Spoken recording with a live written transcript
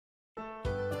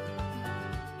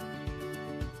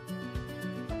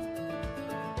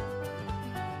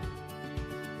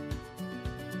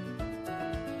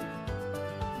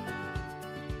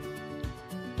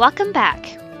Welcome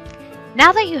back.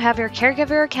 Now that you have your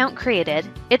Caregiver account created,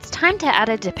 it's time to add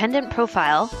a dependent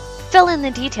profile, fill in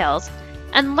the details,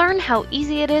 and learn how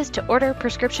easy it is to order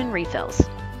prescription refills.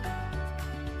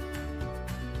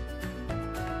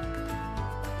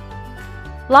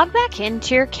 Log back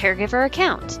into your Caregiver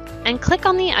account and click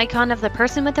on the icon of the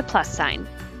person with the plus sign.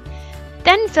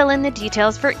 Then fill in the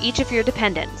details for each of your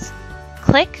dependents.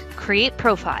 Click Create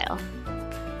Profile.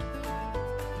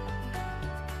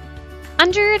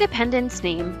 Under your dependent's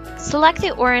name, select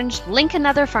the orange Link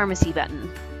Another Pharmacy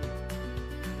button.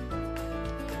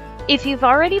 If you've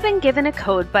already been given a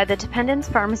code by the dependent's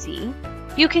pharmacy,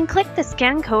 you can click the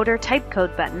Scan Code or Type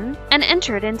Code button and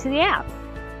enter it into the app.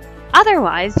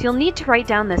 Otherwise, you'll need to write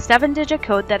down the 7-digit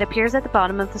code that appears at the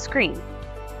bottom of the screen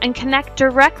and connect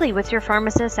directly with your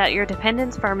pharmacist at your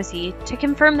dependent's pharmacy to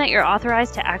confirm that you're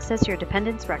authorized to access your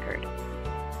dependent's record.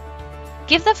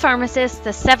 Give the pharmacist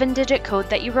the 7-digit code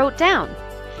that you wrote down.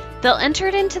 They'll enter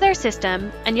it into their system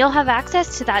and you'll have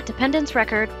access to that dependent's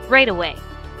record right away.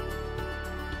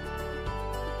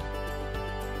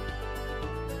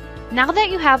 Now that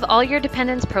you have all your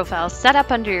dependents' profiles set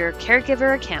up under your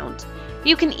Caregiver account,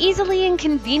 you can easily and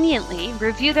conveniently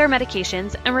review their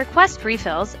medications and request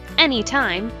refills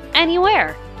anytime,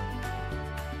 anywhere.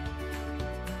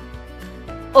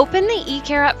 Open the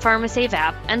eCare Pharmasave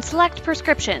app and select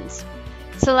Prescriptions.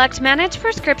 Select Manage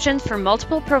Prescriptions for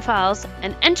multiple profiles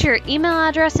and enter your email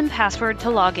address and password to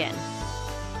log in.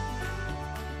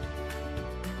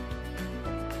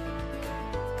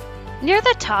 Near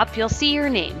the top, you'll see your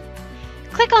name.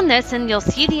 Click on this and you'll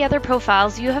see the other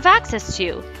profiles you have access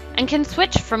to and can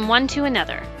switch from one to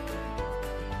another.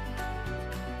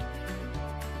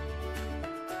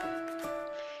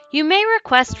 You may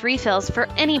request refills for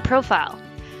any profile,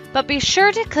 but be sure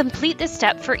to complete this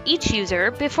step for each user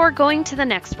before going to the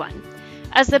next one,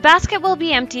 as the basket will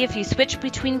be empty if you switch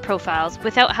between profiles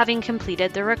without having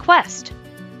completed the request.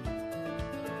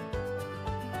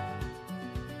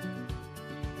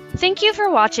 Thank you for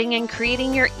watching and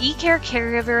creating your eCare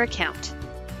Caregiver account.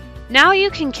 Now you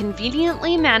can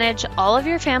conveniently manage all of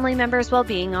your family members'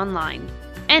 well-being online,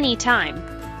 anytime.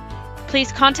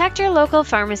 Please contact your local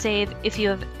Pharmasave if you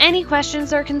have any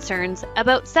questions or concerns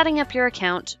about setting up your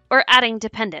account or adding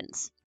dependents.